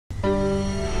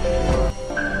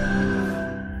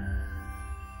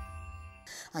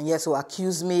And yes, so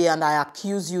accuse me and I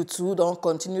accuse you too. Don't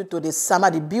continue to the summer,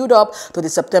 the build-up to the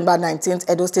September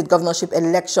 19th Edo State governorship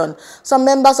election. Some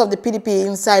members of the PDP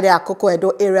inside the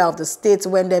Akoko-Edo area of the state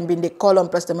when them been they call on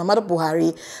President Muhammadu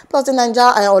Buhari plus the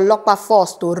Nigeria Olokpa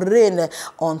force to reign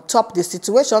on top the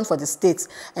situation for the state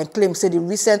and claim say the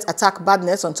recent attack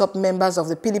badness on top members of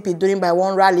the PDP during by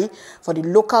one rally for the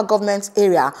local government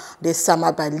area they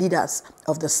summoned by leaders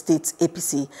of the state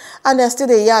APC. And then still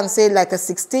the yarn say like a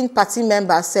 16 party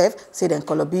member say then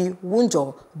Kolobi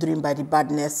Wunjo during by the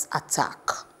badness attack.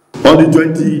 On the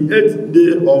 28th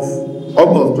day of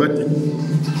August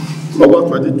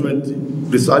 2020,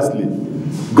 precisely,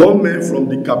 government from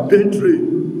the campaign trail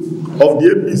of the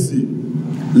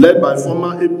APC, led by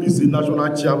former APC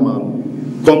national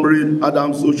chairman, Comrade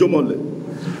Adams Oshomole,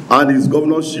 and his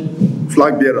governorship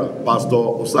flag bearer, Pastor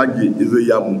Osagi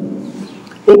Izeyamu,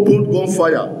 opened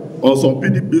gunfire on some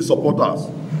PDP supporters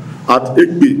at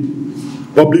Ekpe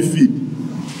public field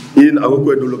in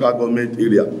Akoko-Edo local government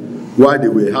area while they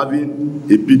were having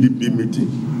a PDP meeting.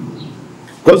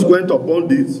 Consequent upon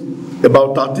this,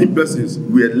 about 13 persons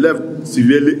were left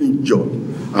severely injured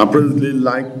and presently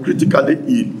lying critically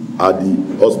ill at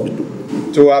the hospital.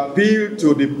 To appeal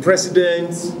to the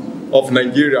President of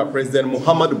Nigeria, President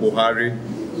Muhammadu Buhari,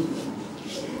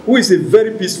 who is a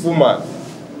very peaceful man,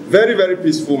 very, very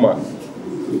peaceful man,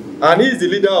 and he is the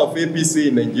leader of APC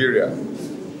in Nigeria.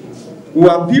 We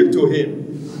appeal to him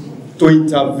to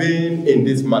intervene in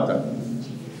this matter.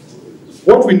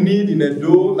 What we need in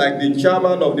Edo, like the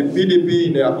chairman of the PDP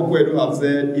in Akoko-Edo have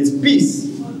said, is peace.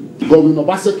 Governor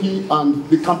Obaseki and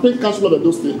the campaign council of Edo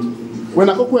State were in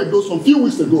Akoko-Edo some few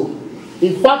weeks ago.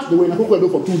 In fact, they were in Akoko-Edo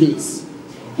for 2 days.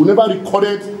 We never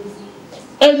recorded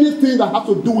anything that had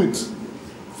to do with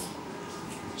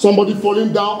somebody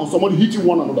falling down or somebody hitting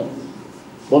one another.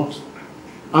 But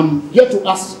I'm here to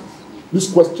ask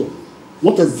this question.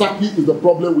 What exactly is the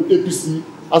problem with APC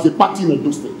as a party in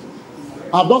Edo State?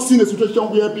 I have not seen a situation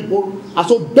where people are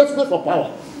so desperate for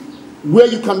power, where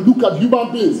you can look at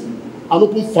human beings and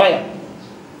open fire.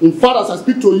 In fact, as I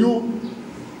speak to you,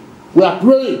 we are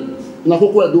praying in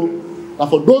Akoko-Edo that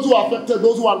for those who are affected,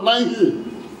 those who are lying here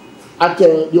at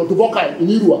the Otobokai in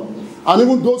Irua, and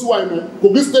even those who are in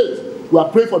Kogi State, we are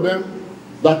praying for them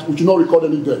that we should not record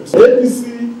any deaths.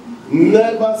 APC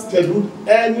never scheduled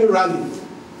any rally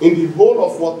in the whole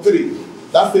of Ward 3,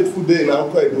 that fateful day in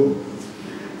Akoko-Edo.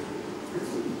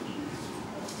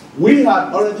 We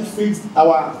had already fixed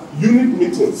our unit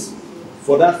meetings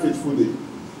for that fateful day,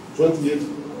 28th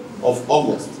of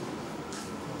August.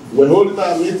 We're holding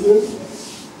our meeting.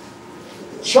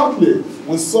 Shortly,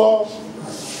 we saw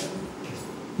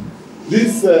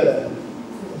these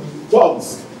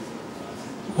thugs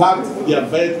parked their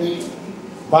vehicle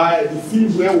by the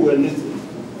field where we were meeting.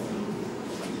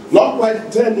 Not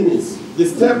quite 10 minutes, they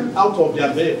stepped out of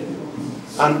their vehicle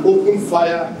and opened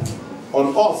fire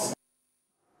on us.